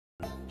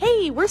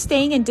Hey, we're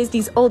staying in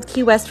Disney's Old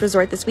Key West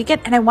Resort this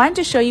weekend, and I wanted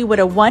to show you what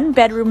a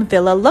one-bedroom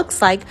villa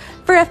looks like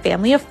for a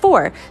family of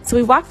 4. So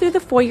we walk through the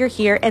foyer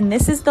here, and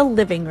this is the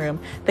living room.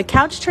 The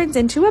couch turns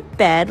into a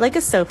bed, like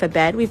a sofa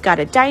bed. We've got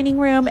a dining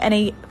room and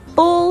a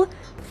full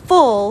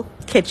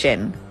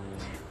kitchen.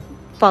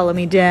 Follow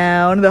me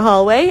down the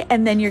hallway,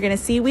 and then you're going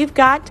to see we've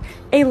got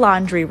a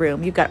laundry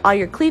room. You've got all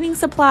your cleaning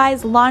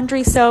supplies,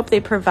 laundry soap. They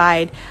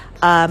provide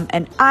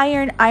an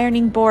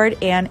ironing board,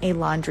 and a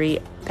laundry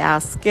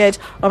basket.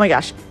 Oh my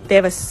gosh, they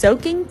have a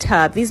soaking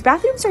tub. These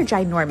bathrooms are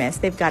ginormous.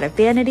 They've got a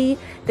vanity,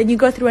 then you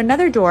go through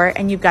another door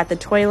and you've got the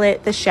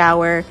toilet, the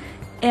shower,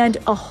 and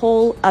a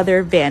whole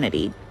other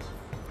vanity.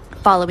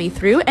 Follow me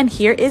through, and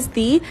here is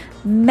the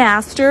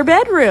master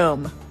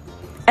bedroom.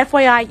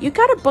 FYI, you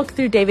got to book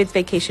through David's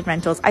Vacation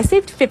Rentals. I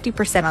saved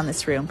 50% on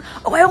this room.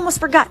 Oh, I almost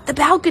forgot the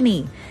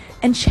balcony.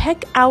 And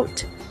check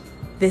out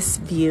this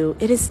view.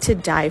 It is to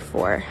die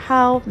for.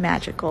 How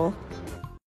magical.